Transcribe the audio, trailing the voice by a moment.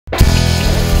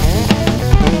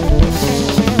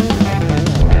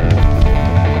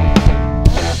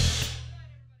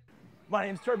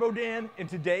name's Turbo Dan, and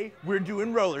today we're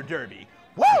doing roller derby.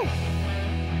 Woo!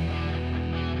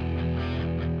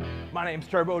 My name's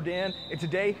Turbo Dan, and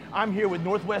today I'm here with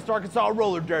Northwest Arkansas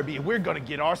Roller Derby, and we're gonna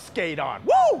get our skate on.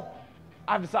 Woo!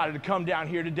 I've decided to come down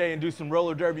here today and do some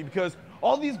roller derby because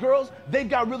all these girls, they've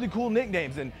got really cool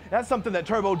nicknames, and that's something that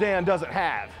Turbo Dan doesn't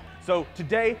have. So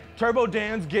today, Turbo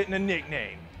Dan's getting a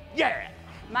nickname. Yeah!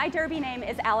 My derby name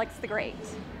is Alex the Great.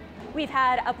 We've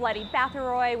had a Bloody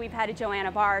Batheroy, we've had a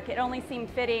Joanna Bark. It only seemed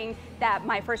fitting that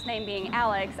my first name being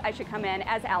Alex, I should come in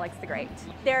as Alex the Great.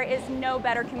 There is no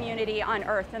better community on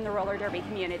earth than the roller derby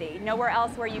community. Nowhere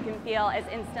else where you can feel as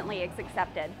instantly as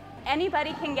accepted.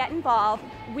 Anybody can get involved.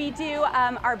 We do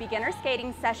our beginner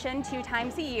skating session 2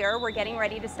 times a year. We're getting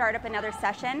ready to start up another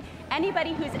session.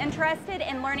 Anybody who's interested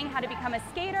in learning how to become a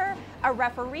skater, a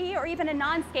referee, or even a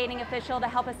non-skating official to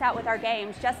help us out with our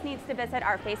games just needs to visit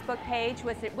our Facebook page,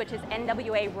 which is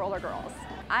NWA Roller Girls.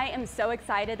 I am so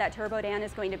excited that Turbo Dan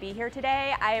is going to be here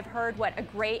today. I have heard what a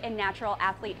great and natural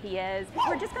athlete he is.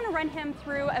 We're just going to run him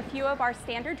through a few of our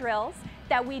standard drills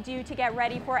that we do to get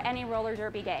ready for any roller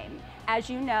derby game. As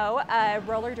you know, a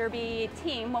roller derby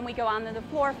team, when we go on the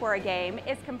floor for a game,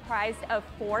 is comprised of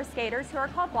 4 skaters who are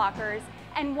called blockers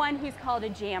and 1 who's called a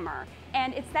jammer.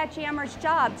 And it's that jammer's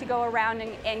job to go around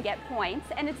and get points,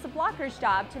 and it's the blocker's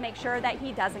job to make sure that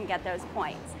he doesn't get those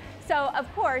points. So, of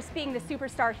course, being the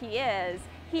superstar he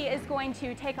is going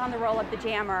to take on the role of the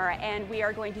jammer, and we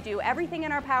are going to do everything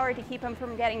in our power to keep him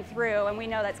from getting through, and we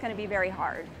know that's going to be very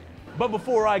hard. But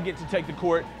before I get to take the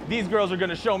court, these girls are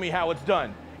gonna show me how it's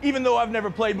done. Even though I've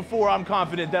never played before, I'm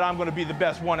confident that I'm gonna be the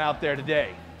best one out there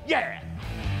today. Yeah!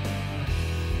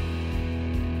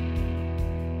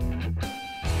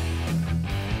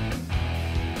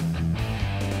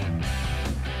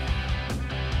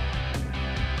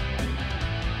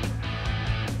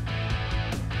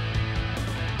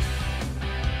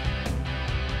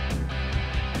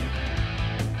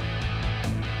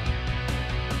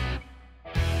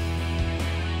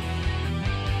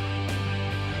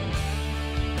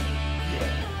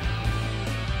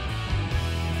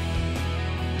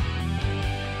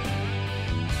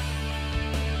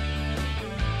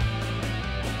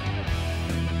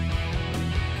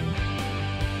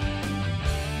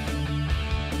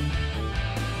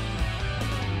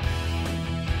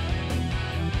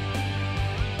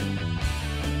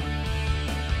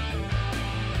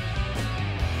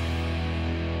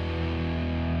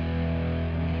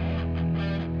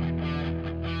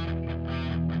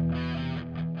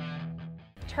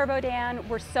 Turbo Dan,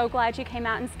 we're so glad you came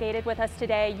out and skated with us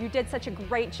today. You did such a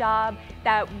great job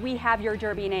that we have your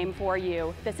derby name for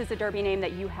you. This is a derby name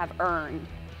that you have earned.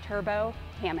 Turbo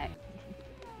Hammett.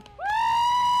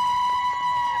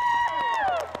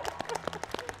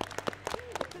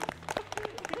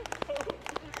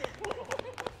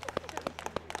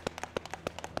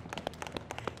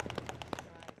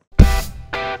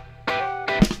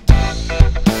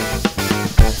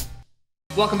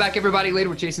 Welcome back, everybody. Later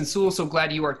with Jason Sewell. So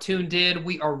glad you are tuned in.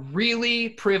 We are really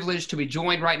privileged to be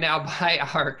joined right now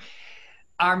by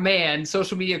our man,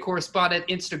 social media correspondent,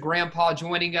 Instagrandpa,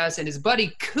 joining us, and his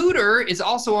buddy Cooter is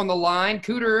also on the line.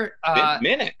 Cooter,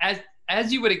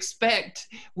 as you would expect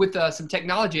with some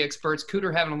technology experts,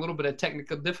 Cooter having a little bit of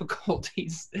technical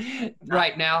difficulties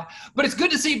right now. But it's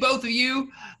good to see both of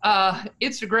you.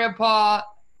 Instagrandpa,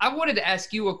 I wanted to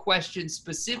ask you a question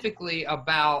specifically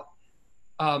about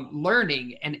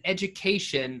learning and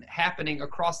education happening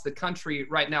across the country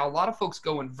right now. A lot of folks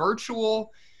going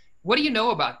virtual. What do you know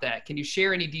about that? Can you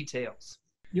share any details?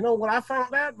 You know what I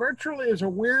found out? Virtually is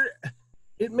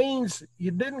it means you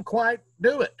didn't quite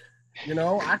do it. You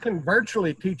know, I can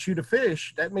virtually teach you to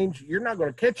fish. That means you're not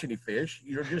going to catch any fish.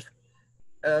 You're just,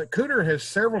 Cooter has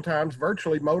several times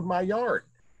virtually mowed my yard,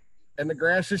 and the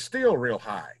grass is still real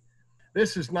high.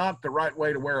 This is not the right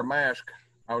way to wear a mask.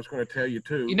 I was going to tell you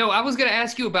too. You know, I was going to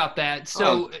ask you about that.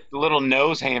 So the little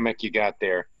nose hammock you got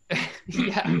there.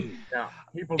 Yeah.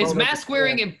 Is mask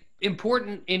wearing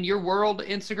important in your world,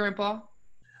 Instagrandpa?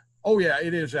 Oh yeah,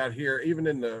 it is out here. Even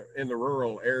in the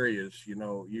rural areas, you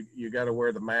know, you got to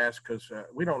wear the mask because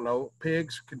we don't know,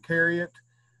 pigs can carry it.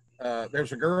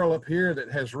 There's a girl up here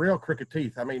that has real crooked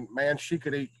teeth. I mean, man, she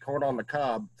could eat corn on the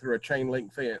cob through a chain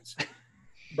link fence.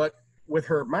 But with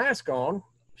her mask on,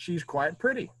 she's quite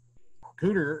pretty.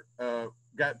 Cooter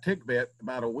got tick bit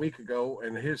about a week ago,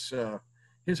 and his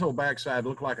whole backside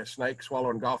looked like a snake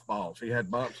swallowing golf balls. He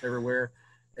had bumps everywhere,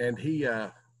 and he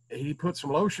put some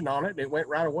lotion on it, and it went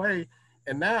right away.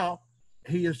 And now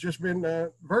he has just been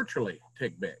virtually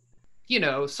tick bit. You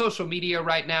know, social media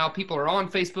right now, people are on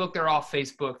Facebook, they're off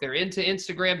Facebook. They're into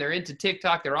Instagram, they're into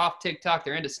TikTok, they're off TikTok,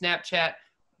 they're into Snapchat.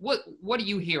 what are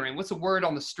you hearing? What's the word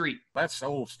on the street? That's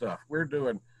old stuff. We're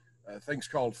doing things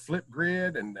called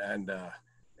Flipgrid and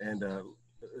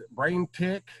brain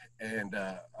tick and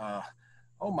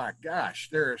oh my gosh,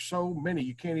 there are so many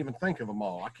you can't even think of them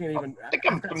all. I can't even. I think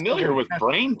I'm familiar with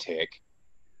brain tick.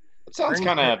 It sounds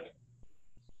kind of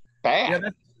bad. Yeah,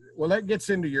 well, that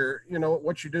gets into your,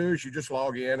 what you do is you just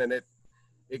log in and it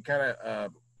kind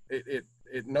of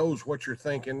it knows what you're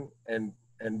thinking and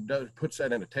puts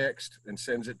that in a text and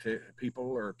sends it to people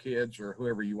or kids or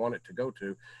whoever you want it to go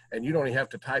to, and you don't even have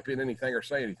to type in anything or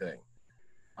say anything.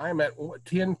 I'm at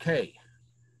 10K.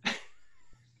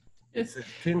 It's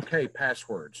 10K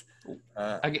passwords.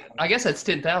 I guess that's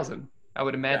 10,000. I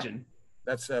would imagine. Yeah,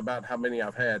 that's about how many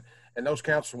I've had, and those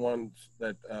counts the ones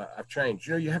that I've changed.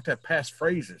 You have to have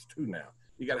passphrases too now.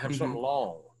 You got to have something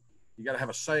long. You got to have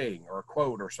a saying or a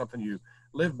quote or something you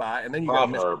live by, and then you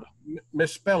got to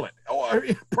misspell it. Oh,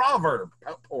 proverb.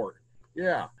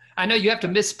 Yeah. I know you have to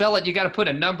misspell it. You got to put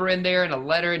a number in there and a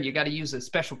letter, and you got to use a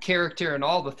special character and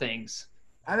all the things.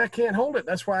 I can't hold it.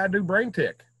 That's why I do brain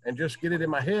tick and just get it in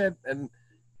my head, and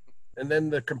then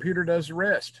the computer does the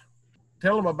rest.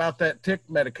 Tell them about that tick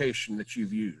medication that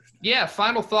you've used. Yeah,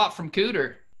 final thought from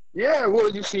Cooter. Yeah, well,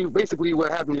 you see, basically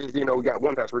what happened is, we got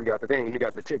 1Password, you got the thing, and you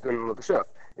got the tick and all the stuff.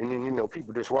 And then,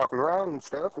 people just walking around and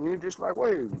stuff, and you're just like,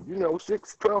 wait,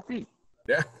 12 feet.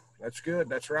 Yeah, that's good.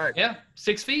 That's right. Yeah,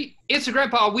 6 feet. Instagram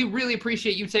Paul, we really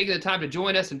appreciate you taking the time to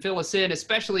join us and fill us in,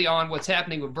 especially on what's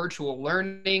happening with virtual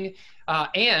learning,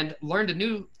 and learned a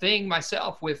new thing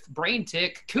myself with brain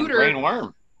tick. Cooter. Brain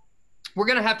worm. We're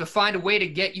going to have to find a way to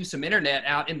get you some internet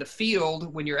out in the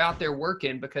field when you're out there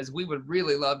working, because we would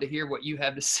really love to hear what you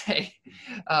have to say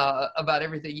about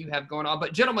everything you have going on.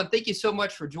 But gentlemen, thank you so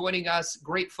much for joining us.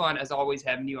 Great fun, as always,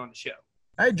 having you on the show.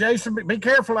 Hey, Jason, be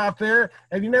careful out there.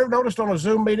 Have you never noticed on a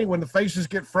Zoom meeting when the faces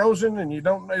get frozen and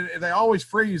they always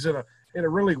freeze in a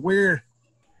really weird.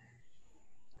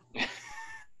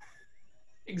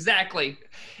 Exactly.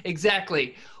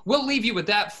 We'll leave you with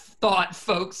that thought,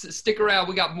 folks. Stick around.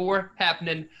 We got more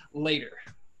happening later.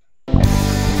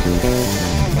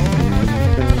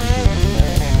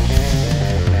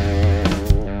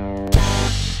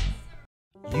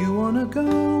 You wanna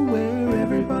go where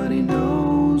everybody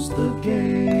knows the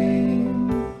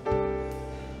game.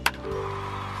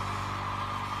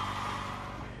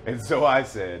 And so I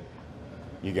said,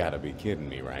 you gotta be kidding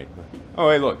me, right? Oh,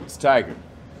 hey, look, it's Tiger.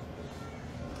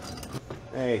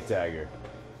 Hey, Tiger.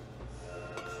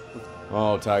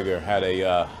 Oh, Tiger had it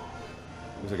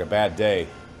was like a bad day.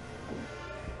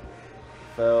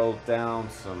 Fell down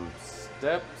some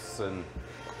steps and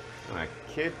I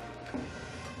kicked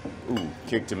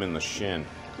him in the shin.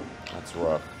 That's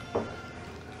rough.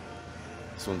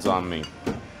 This one's on me.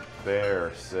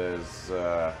 Bear says,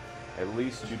 at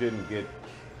least you didn't get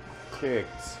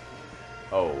kicked.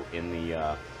 Oh, in the,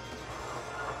 there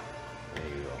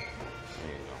you go.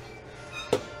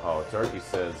 Oh, Turkey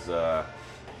says,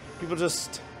 people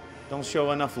just don't show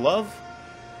enough love.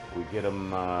 We get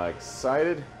them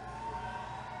excited,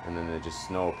 and then there's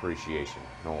just no appreciation.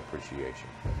 No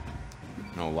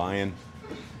lying.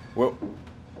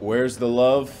 Where's the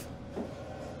love?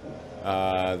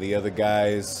 The other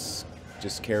guys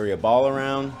just carry a ball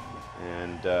around,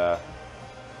 and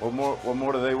what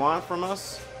more do they want from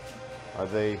us? Are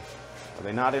they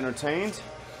not entertained?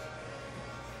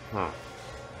 Huh.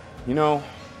 You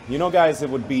know, guys, it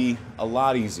would be a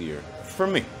lot easier for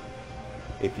me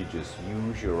if you just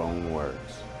use your own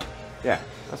words. Yeah,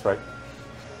 that's right.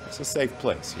 It's a safe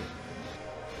place here.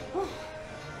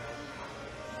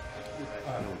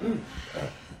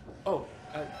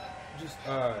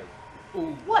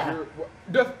 What?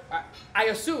 I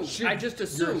assumed. I just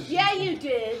assumed. Yeah, you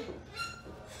did.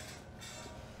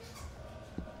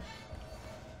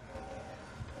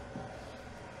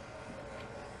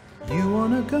 You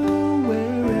wanna go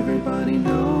where everybody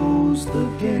knows the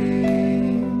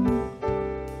game.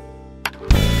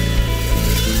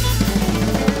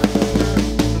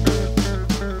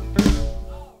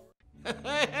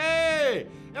 Hey!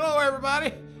 Hello,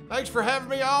 everybody. Thanks for having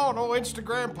me on.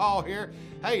 Instagram Paul here.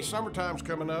 Hey, summertime's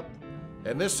coming up.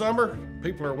 And this summer,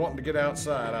 people are wanting to get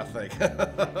outside, I think.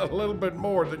 A little bit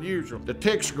more than usual. The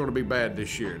ticks are going to be bad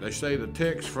this year. They say the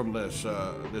ticks from this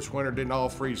winter didn't all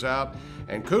freeze out.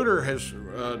 And Cooter has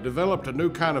developed a new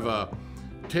kind of a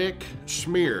tick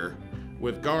smear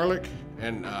with garlic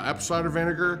and apple cider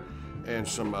vinegar and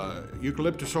some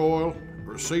eucalyptus oil,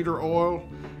 or cedar oil,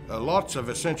 lots of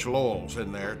essential oils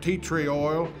in there, tea tree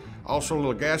oil, also a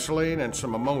little gasoline and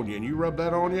some ammonia. And you rub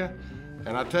that on you,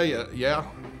 and I tell you, yeah,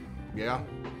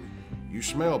 you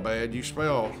smell bad. You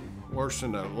smell worse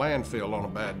than a landfill on a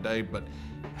bad day, but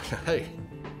hey,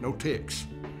 no ticks.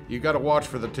 You got to watch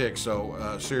for the ticks,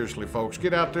 so seriously, folks,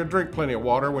 get out there, drink plenty of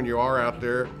water when you are out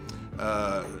there.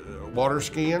 Water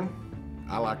skiing,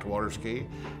 I like to water ski.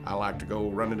 I like to go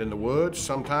running in the woods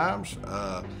sometimes,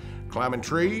 climbing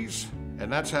trees,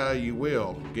 and that's how you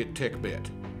will get tick bit.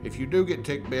 If you do get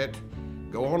tick bit,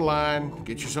 go online,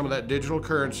 get you some of that digital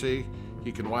currency.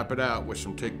 You can wipe it out with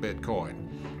some tick bit coin,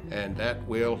 and that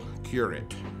will cure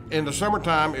it. In the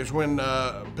summertime is when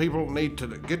people need to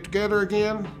get together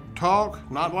again, talk,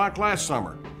 not like last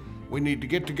summer. We need to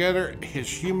get together as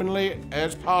humanly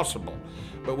as possible.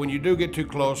 But when you do get too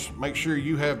close, make sure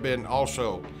you have been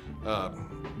also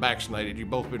vaccinated. You've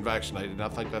both been vaccinated, and I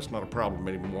think that's not a problem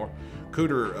anymore.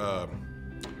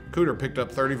 Cooter picked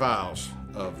up 30 vials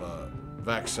of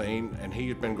vaccine, and he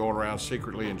has been going around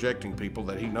secretly injecting people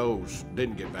that he knows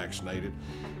didn't get vaccinated.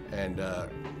 And,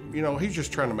 you know, he's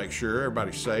just trying to make sure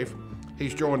everybody's safe.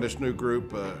 He's joined this new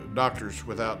group, Doctors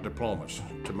Without Diplomas,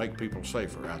 to make people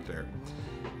safer out there.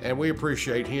 And we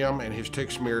appreciate him and his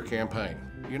tick smear campaign.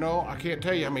 You know, I can't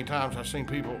tell you how many times I've seen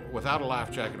people without a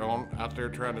life jacket on out there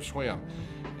trying to swim.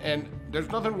 And there's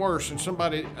nothing worse than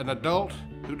somebody, an adult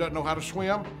who doesn't know how to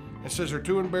swim and says they're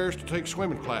too embarrassed to take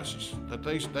swimming classes, that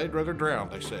they'd rather drown,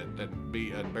 they said, than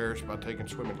be embarrassed by taking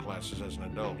swimming classes as an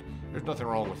adult. There's nothing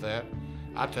wrong with that.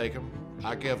 I take them,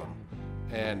 I give them.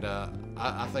 And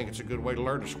I think it's a good way to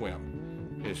learn to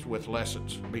swim, is with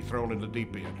lessons, be thrown in the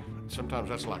deep end. Sometimes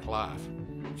that's like life.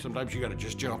 Sometimes you gotta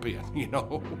just jump in, you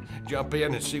know? Jump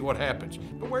in and see what happens.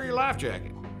 But wear your life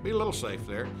jacket. Be a little safe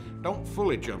there. Don't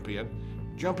fully jump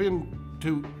in. Jump in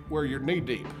to where you're knee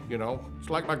deep, you know? It's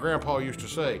like my grandpa used to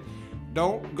say,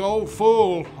 don't go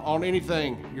full on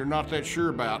anything you're not that sure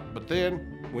about. But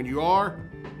then, when you are,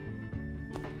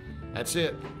 that's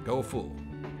it. Go full,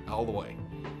 all the way.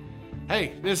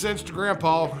 Hey, this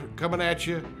Instagrandpa coming at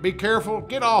you. Be careful,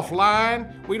 get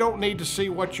offline. We don't need to see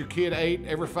what your kid ate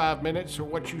every 5 minutes or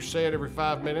what you said every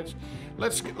 5 minutes.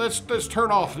 Let's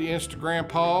turn off the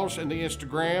Instagrandpas and the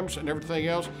Instagrams and everything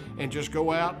else and just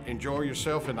go out, enjoy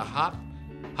yourself in the hot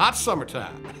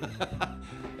summertime.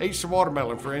 Eat some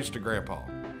watermelon for Instagrandpa.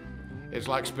 It's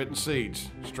like spitting seeds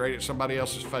straight at somebody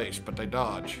else's face, but they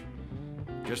dodge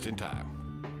just in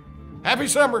time. Happy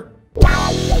summer!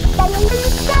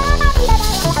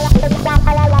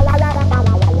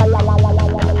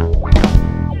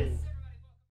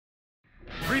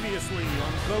 Previously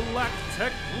on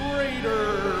Galactech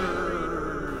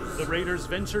Raiders. The Raiders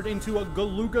ventured into a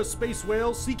Galuga space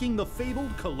whale seeking the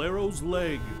fabled Calero's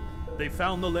leg. They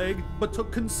found the leg, but took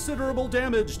considerable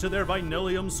damage to their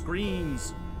Vinellium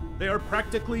screens. They are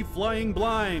practically flying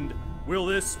blind. Will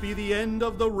this be the end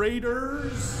of the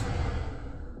Raiders?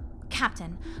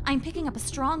 Captain, I'm picking up a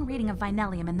strong reading of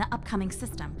Vinellium in the upcoming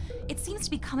system. It seems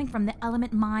to be coming from the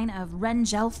element mine of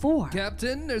Rengel 4.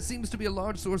 Captain, there seems to be a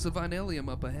large source of Vinellium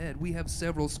up ahead. We have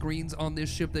several screens on this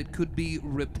ship that could be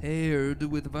repaired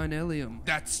with Vinellium.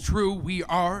 That's true. We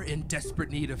are in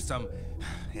desperate need of some,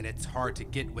 and it's hard to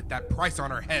get with that price on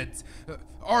our heads.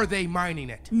 Are they mining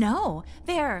it? No,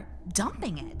 they're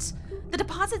dumping it. The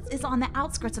deposit is on the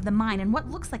outskirts of the mine in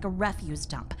what looks like a refuse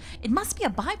dump. It must be a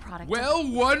byproduct. Well,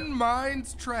 one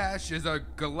mine's trash is a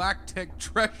galactic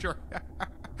treasure.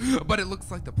 But it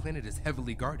looks like the planet is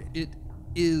heavily guarded. It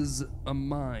is a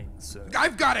mine, sir.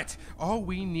 I've got it! All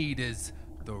we need is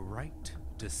the right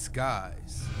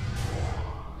disguise.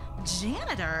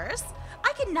 Janitors?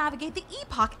 I can navigate the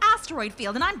Epoch asteroid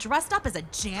field and I'm dressed up as a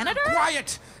janitor?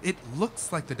 Quiet! It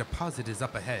looks like the deposit is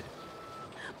up ahead.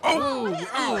 Why?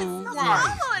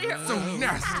 So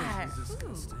nasty.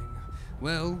 Disgusting.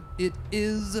 Well, it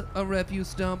is a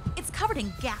refuse dump. It's covered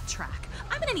in gat track.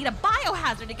 I'm gonna need a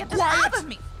biohazard to get this Quiet! out of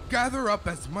me. Gather up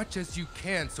as much as you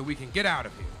can so we can get out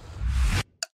of here.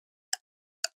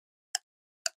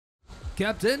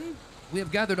 Captain, we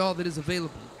have gathered all that is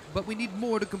available, but we need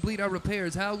more to complete our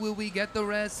repairs. How will we get the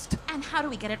rest? And how do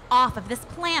we get it off of this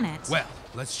planet? Well,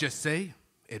 let's just say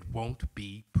it won't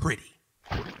be pretty.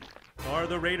 Are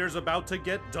the Raiders about to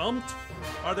get dumped?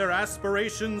 Are their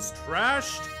aspirations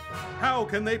trashed? How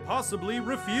can they possibly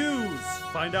refuse?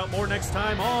 Find out more next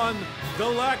time on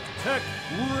Galactech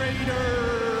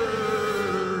Raiders!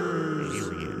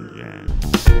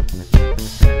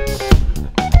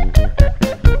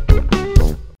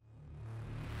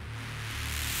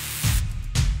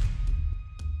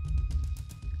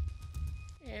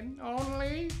 In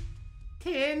only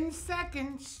 10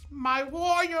 seconds, my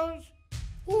warriors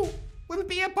will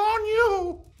be upon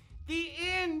you. The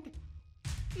end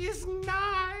is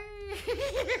nigh.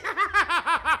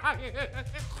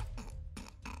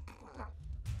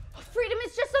 Freedom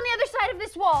is just on the other side of this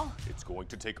this wall. It's going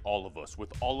to take all of us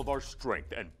with all of our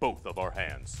strength and both of our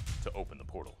hands to open the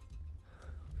portal.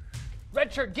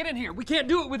 Red shirt, get in here. We can't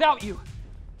do it without you.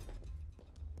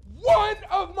 One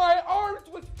of my arms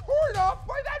was torn off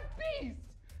by that beast!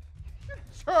 You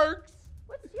jerks!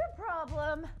 What's your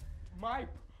problem?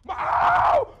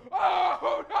 Oh!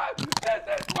 Oh!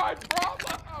 This is my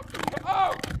problem!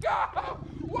 Oh, God!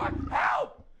 What?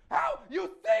 Help! Help!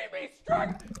 You see me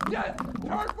struck! Just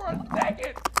turn for a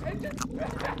second and just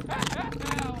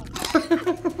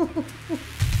help!